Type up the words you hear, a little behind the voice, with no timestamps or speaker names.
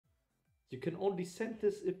You can only send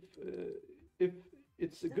this if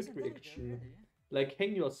it's a good reaction. Like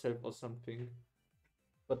hang yourself or something.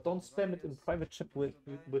 But don't spam it in private chat with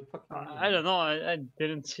fucking I don't know. I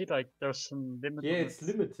didn't see like there's some limit. Yeah, on it's it.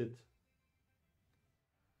 limited.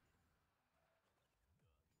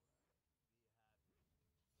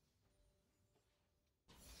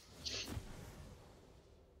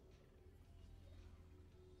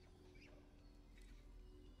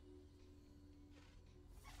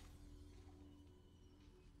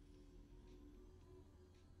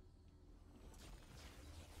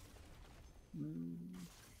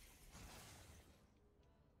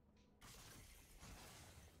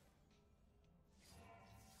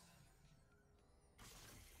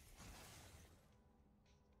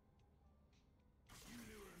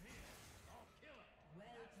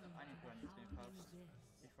 I need to run this game first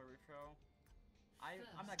before we throw.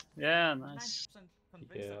 I'm like Yeah, nice. 90%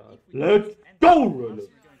 convinced Yeah. that if we Let's end go, this, Roelof. we're going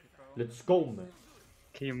to throw. Let's go, man.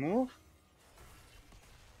 Can you move?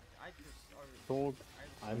 I just Dog.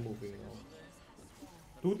 I'm moving now.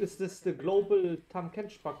 Dude, is this the global Tam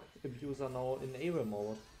Kench bug abuser now in aram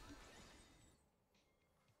mode?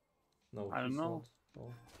 No, I don't he's know. not.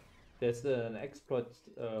 No. There's an exploit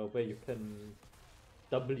where you can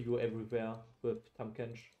W everywhere with Tam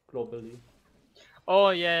Kench globally. Oh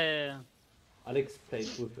yeah. Alex played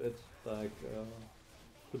with it like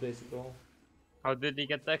 2 days ago. How did he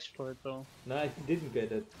get the exploit though? No, he didn't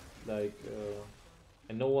get it. Like,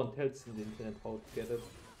 and no one tells in the internet how to get it.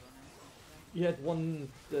 He had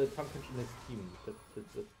one Tam Kench in his team. That's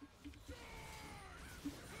it.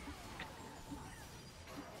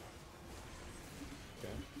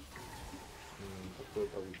 Okay. What word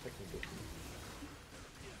are we checking this?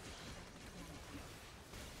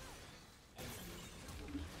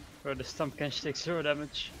 Where the stump can take 0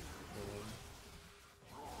 damage.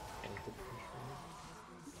 I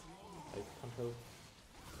can't help.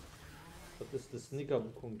 What is this nigga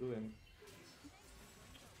Wukong doing?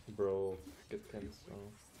 Bro, get cancer.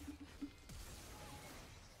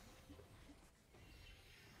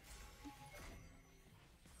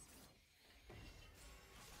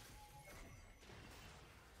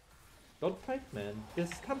 Don't fight, man.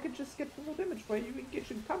 Yes, Tamkench just get no damage. Why are you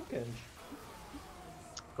engaging Tamkench?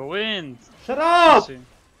 Go in! Shut up! See.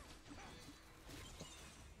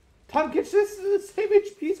 Tamkench is the same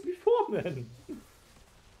HP as before, man.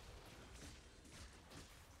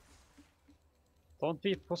 Don't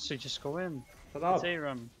be a pussy, just go in. Shut It's up.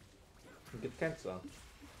 aram. You get cancer.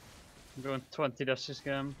 I'm going 20 deaths this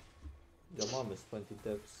game. Your mom is 20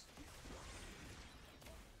 deaths.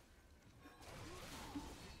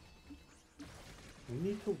 We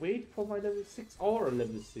need to wait for my level 6 or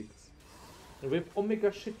level 6. And we have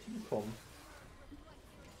Omega shit team from.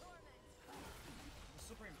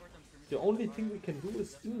 super important for me. The only thing we can do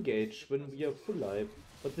is engage when we are full life.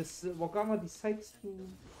 But this Morgana decides to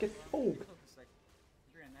get poked. It's like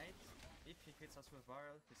 3 and 8. If he hits us with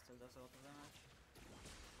barrel, he still does a lot of damage.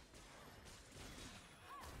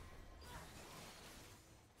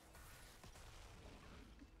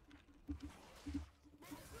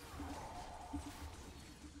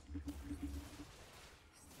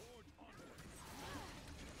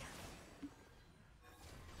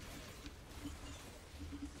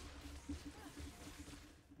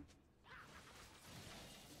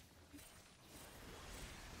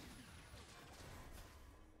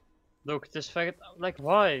 Look, this faggot, like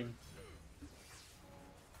why?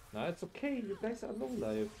 Nah, it's okay. You guys are low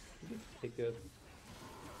life. You need to take it.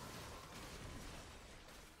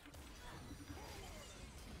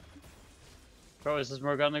 Bro, is this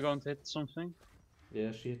Morgana going to hit something?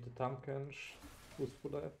 Yeah, she hit the Tamkench. Who's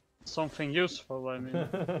full life? Something useful, I mean.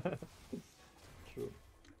 True.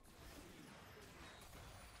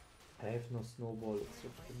 I have no snowball, it's so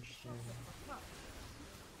fucking shame.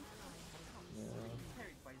 Yeah.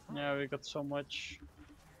 Yeah, we got so much.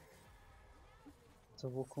 The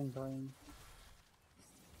Wukong dying.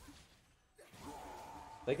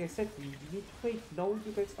 Like I said, we need to wait. Now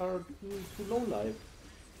you guys are too low life.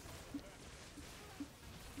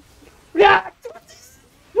 Yeah!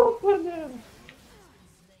 Stop on them!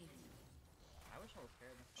 I wish I was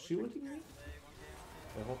scared. She ulting me?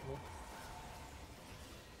 I hope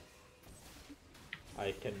not.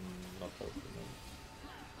 I cannot help you, man.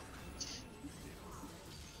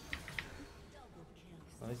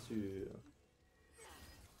 Nice you.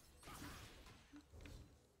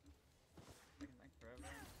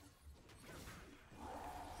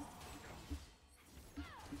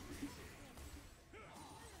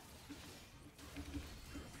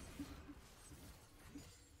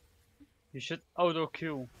 You should auto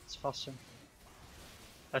Q, it's faster.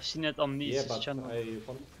 I've seen it on Yeah, Nice's but channel. I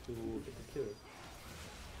wanted to get a kill.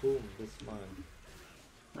 Boom, this is mine.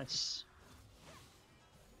 Nice.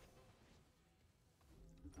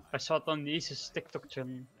 I saw it on Nice's TikTok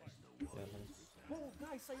channel. Yeah, nice.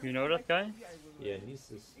 You know that guy? Yeah,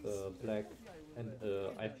 Nice is black and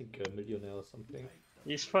I think a millionaire or something.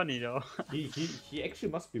 He's funny though. He actually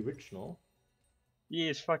must be rich, no? He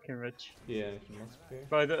is fucking rich. Yeah, he must be.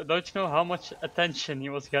 But don't you know how much attention he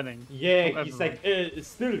was getting? Yeah, from he's everyone? like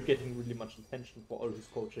still getting really much attention for all his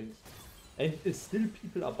coachings, and still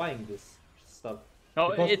people are buying this stuff.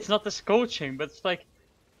 No, because- it's not this coaching, but it's like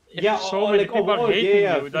if Yeah, so or many like people are overall, hating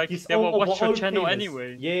yeah, you, like he's they will watch your overall channel famous.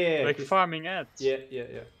 anyway. Yeah, Like he's- farming ads. Yeah.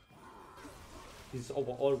 He's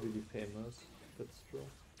overall really famous. That's true.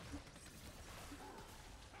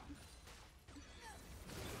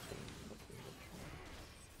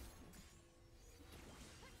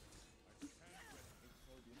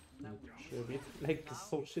 We like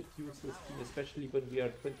so shit useless team, especially when we are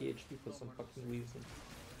 20 HP for some fucking reason.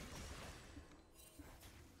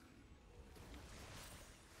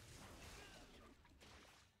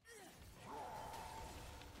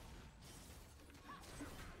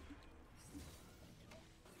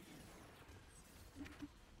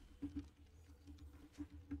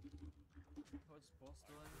 What's boss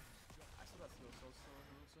doing? I saw that he was also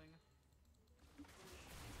losing.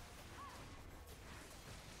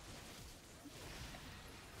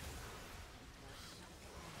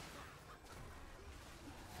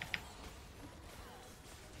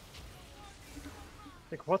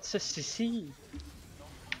 Like what's a CC?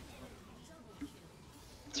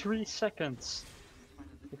 3 seconds.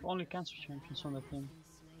 We've only cancer champions on the team.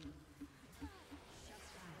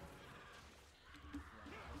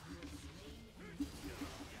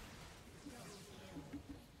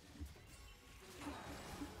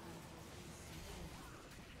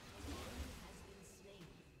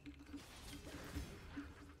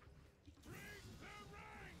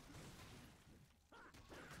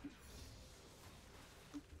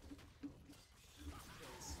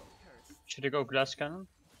 Should I go glass cannon?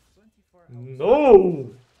 24 hours.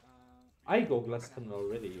 No! I go glass cannon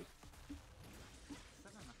already.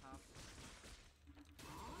 7.5.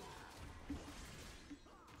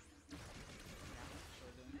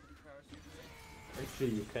 Actually,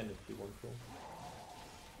 you can if you want to.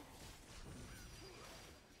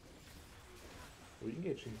 We're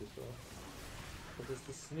engaging this off. But is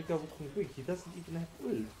this nigga looking weak? He doesn't even have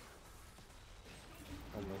ult.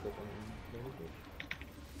 Oh my god, I'm very good.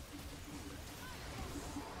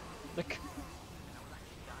 Like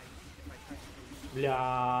Yeah,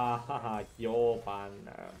 haha, yo, man.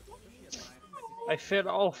 I failed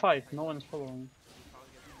all 5, no one's following.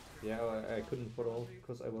 Yeah, I couldn't follow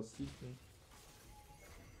because I was seeking.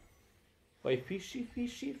 Why fishy,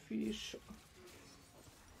 fishy, fish?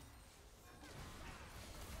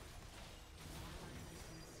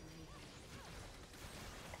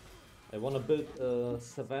 I wanna build a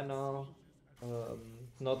savannah,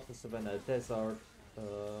 not a savannah, a desert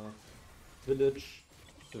village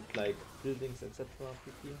with like buildings, etc.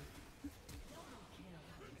 pp.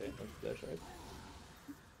 Okay, no splash right?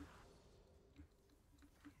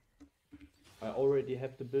 I already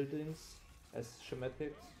have the buildings as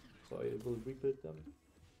schematics, so I will rebuild them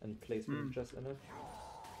and place villagers in it.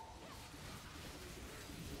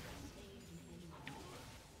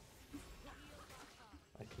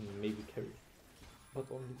 I can maybe carry, but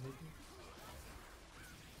only maybe.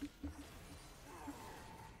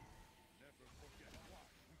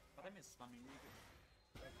 But I miss spamming really good.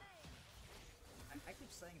 I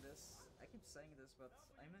keep saying this, but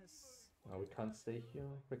I miss. No, we can't stay here.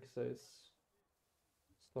 Rexa is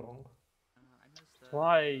strong. I miss the.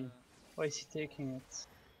 Why? Why is he taking it?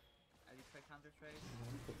 I did counter trade.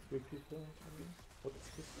 For 3 people. I mean. What is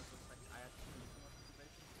this? This was like I had too much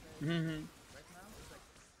motivation to trade. Right now, it's like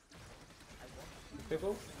I want to. Okay,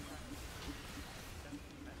 go.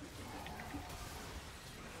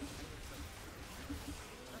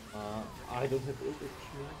 I don't have ult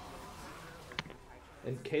actually.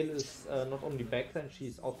 And Kale is not only backline,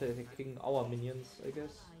 she's out there attacking our minions, I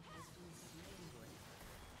guess.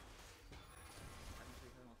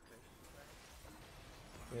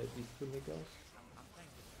 Yeah, these two niggas.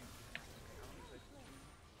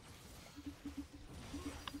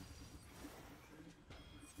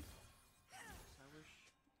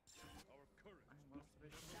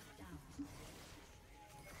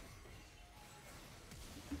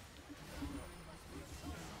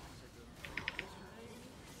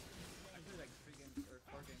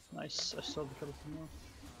 Nice, I saw the skeleton more.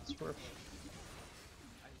 It's worth.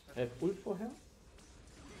 I have ult for her.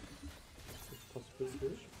 It's possible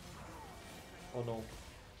to. Oh no.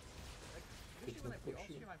 Usually when I play all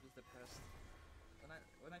stream, I'm just depressed.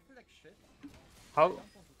 When I feel like shit, How I don't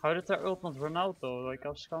want to how did their ult not run out though? Like I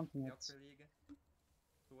was counting the it. upper league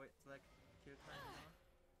to wait to like kill time, you know?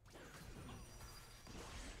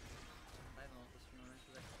 I don't know if the streamer when I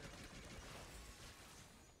feel like shit.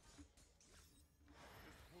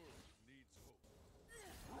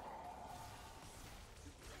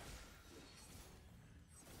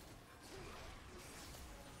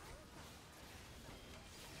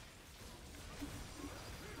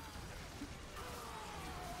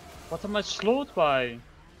 What am I slowed by?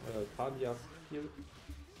 Talia field.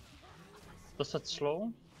 Does that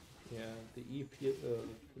slow? Yeah, the E field.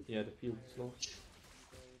 Yeah, the field is slow.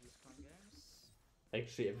 So these fun games.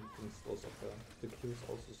 Actually, everything slows up there. The Q is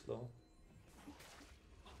also slow.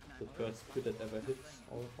 And The I'm first Q that ever hits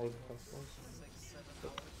all the customers. 6, 7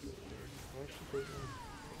 But hours why should they do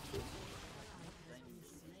this?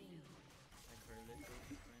 playing like very little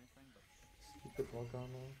or anything, but Stupid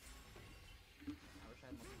Morgana. I wish I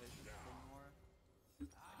had motivation to play more.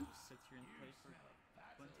 I can just sit here and play for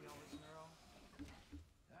 20 hours in a row.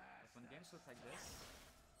 Like when games look like this.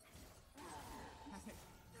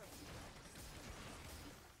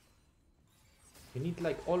 We need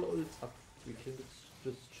like all ults up. We can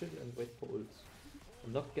just chill and wait for ults.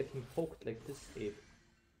 I'm not getting poked like this, Abe.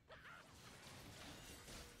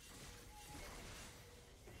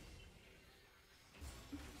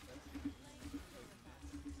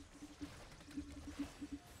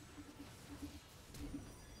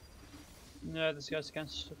 Yeah, this guy's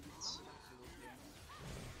against shit.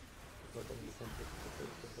 Not only something,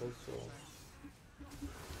 but also.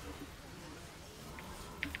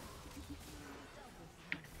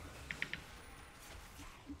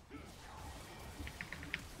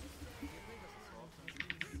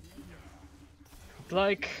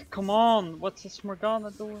 Like, come on, what's this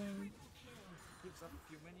Morgana doing? Gives up a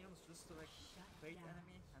few minions just to like bait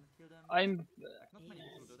enemy and kill them. I'm Like not many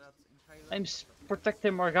people do that in Thailand.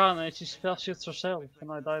 protecting Morgana and she spell shoots herself and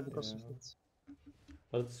I die because of Yeah. it.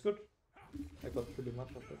 But it's good. I got pretty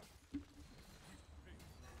much of it.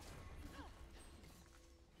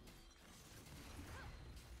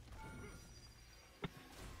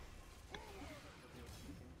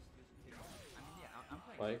 I mean, yeah, I'm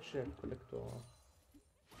playing I good. actually have Collector.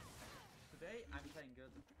 Today I'm playing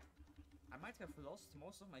good. I might have lost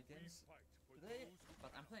most of my games today,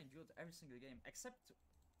 but I'm playing good every single game except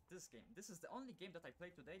this game. This is the only game that I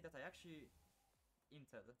played today that I actually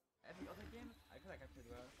inted. Every other game, I feel like I played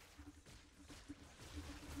well.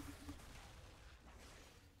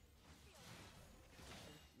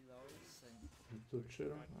 Eloy, same. I'm too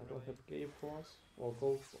chill. I don't have Gay Force or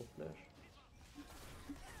Ghost or Flash.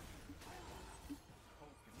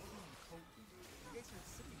 Coping. What do you mean coping? You guys are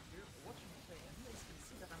sitting here watching me play and you guys can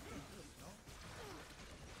see that I'm playing good, you know?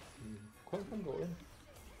 Can go in.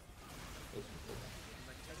 Yes,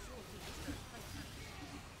 Like, I saw this guy fight.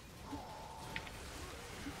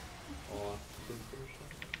 or didn't finish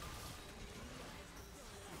it.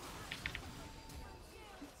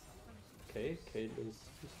 Okay, Kale is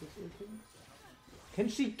useless ulting. Can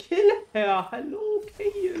she kill her? Hello,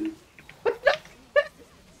 Kale!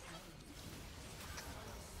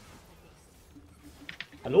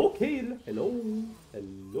 Hello, Kale! Hello!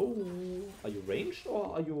 Hello! Are you ranged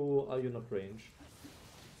or are you not ranged?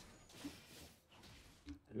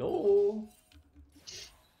 Hello!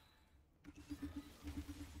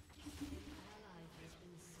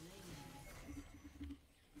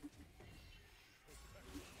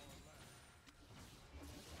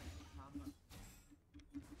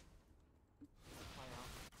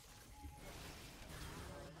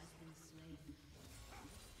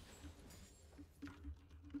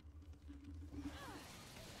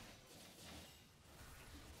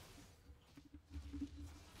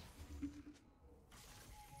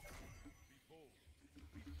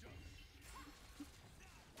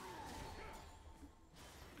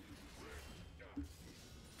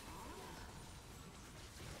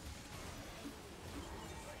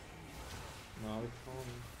 No, we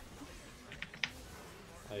can't.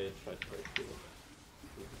 I tried to kill it.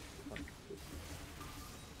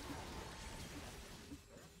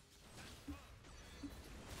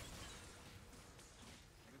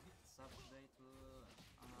 I got hit sub today to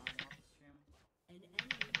not stream. An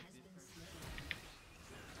enemy has been slain.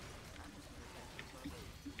 I'm just protecting subs.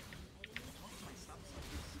 Most of my subs are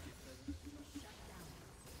just gifted. Shut down.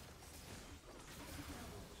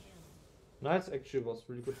 Double kill. Nice, actually was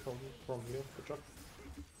really good from you. Good job.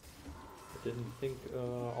 I didn't think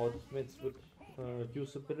our teammates would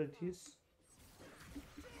use abilities.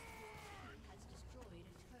 Has destroyed a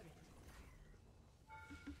turret.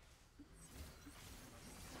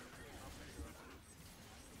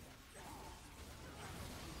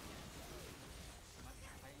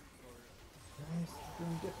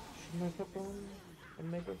 Mega bomb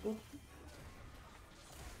and mega book.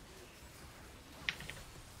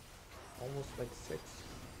 Almost like 6.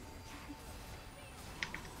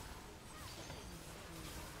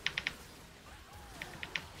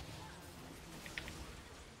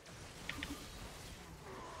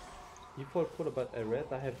 Default color, but I read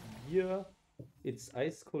I have beer. It's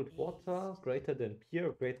ice cold water, greater than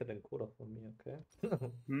beer, greater than cola for me, okay?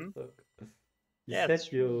 Hmm? Look. You Yeah, said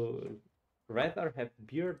it's you rather have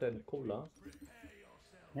beer than cola.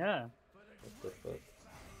 Yeah. What the fuck?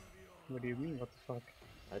 What do you mean? What the fuck?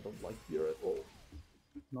 I don't like beer at all.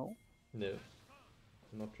 No? No.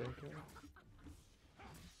 I'm not drinking.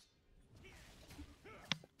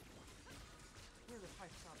 Here are the 5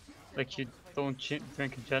 subs. Like you don't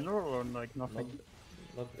drink in general or like Not, nothing?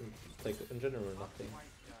 not in, like in general, nothing.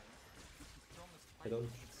 White guy. He promised I don't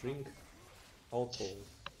 5 drink subs. alcohol.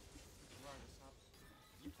 Where are the subs?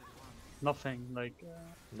 You said 1. Nothing. Like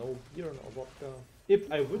No beer, no vodka. If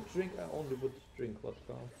I would drink, I only would drink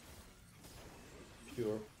vodka.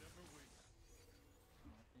 Pure.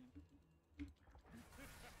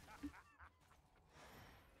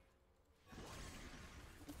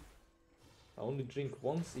 I only drink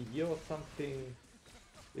once a year or something.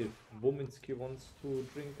 If Wominski wants to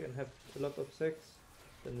drink and have a lot of sex,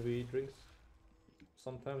 then we drink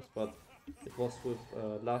sometimes. But it was with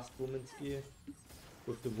last Wominski.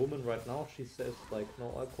 With the woman right now, she says like no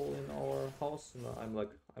alcohol in our house, and I'm like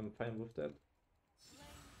I'm fine with that.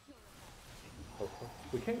 Okay.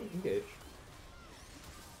 We can engage.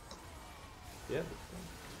 Yeah, that's fine.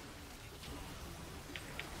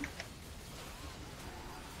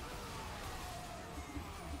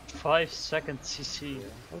 5 seconds CC. Yeah.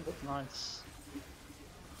 Oh, that's Nice.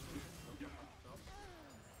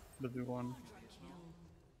 But we won.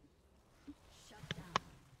 Shut down.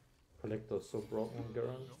 Collector's so broken,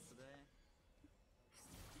 Garen.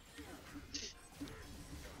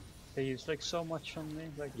 They use like so much on me.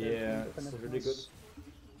 Like they Yeah, have it's infinite really good. mass.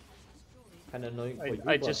 Kinda annoying for you,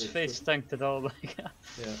 I but just it's face good. tanked it all. Like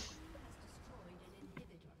Yeah. Destroyed an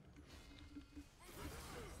inhibitor.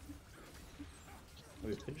 Are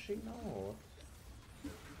we finishing now? Or?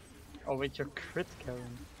 oh wait, you're crit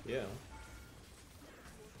Garen. Yeah.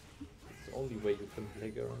 It's the only way you can play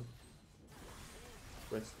Garen.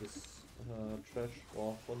 Rest is trash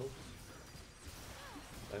or follows.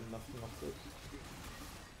 I'm nothing of this.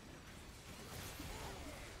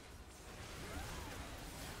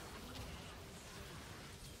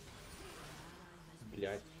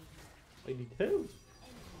 Блядь. I need help!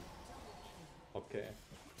 Okay.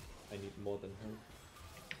 I need more than help.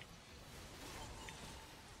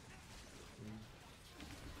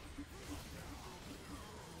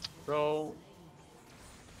 Bro.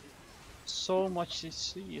 So much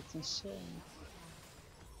CC, it's insane.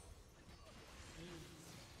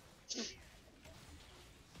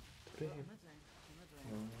 They have,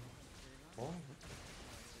 oh.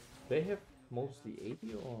 They have mostly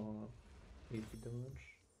 80 or 80 damage?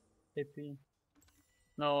 AP.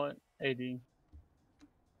 No, AD.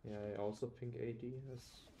 Yeah, I also think 80 is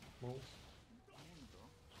most.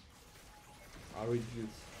 Ari deals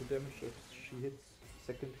 2 damage if she hits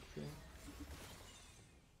second Q.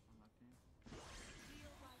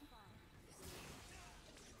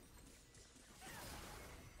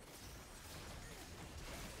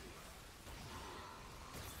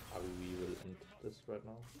 Ari, we will end this right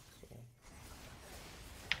now. So.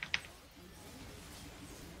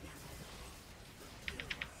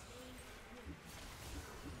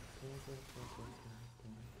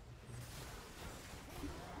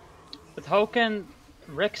 But how can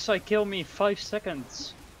Rek'Sai kill me 5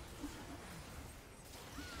 seconds?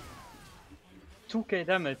 2k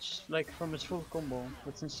damage, like from his full combo.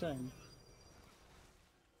 That's insane.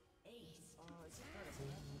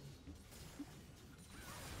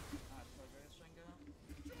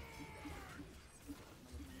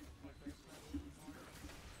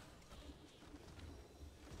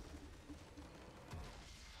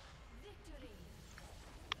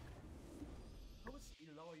 How is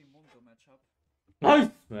Eloy Mundo matchup? Nice,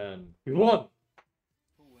 man! We won!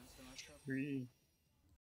 Who wins the matchup? 3.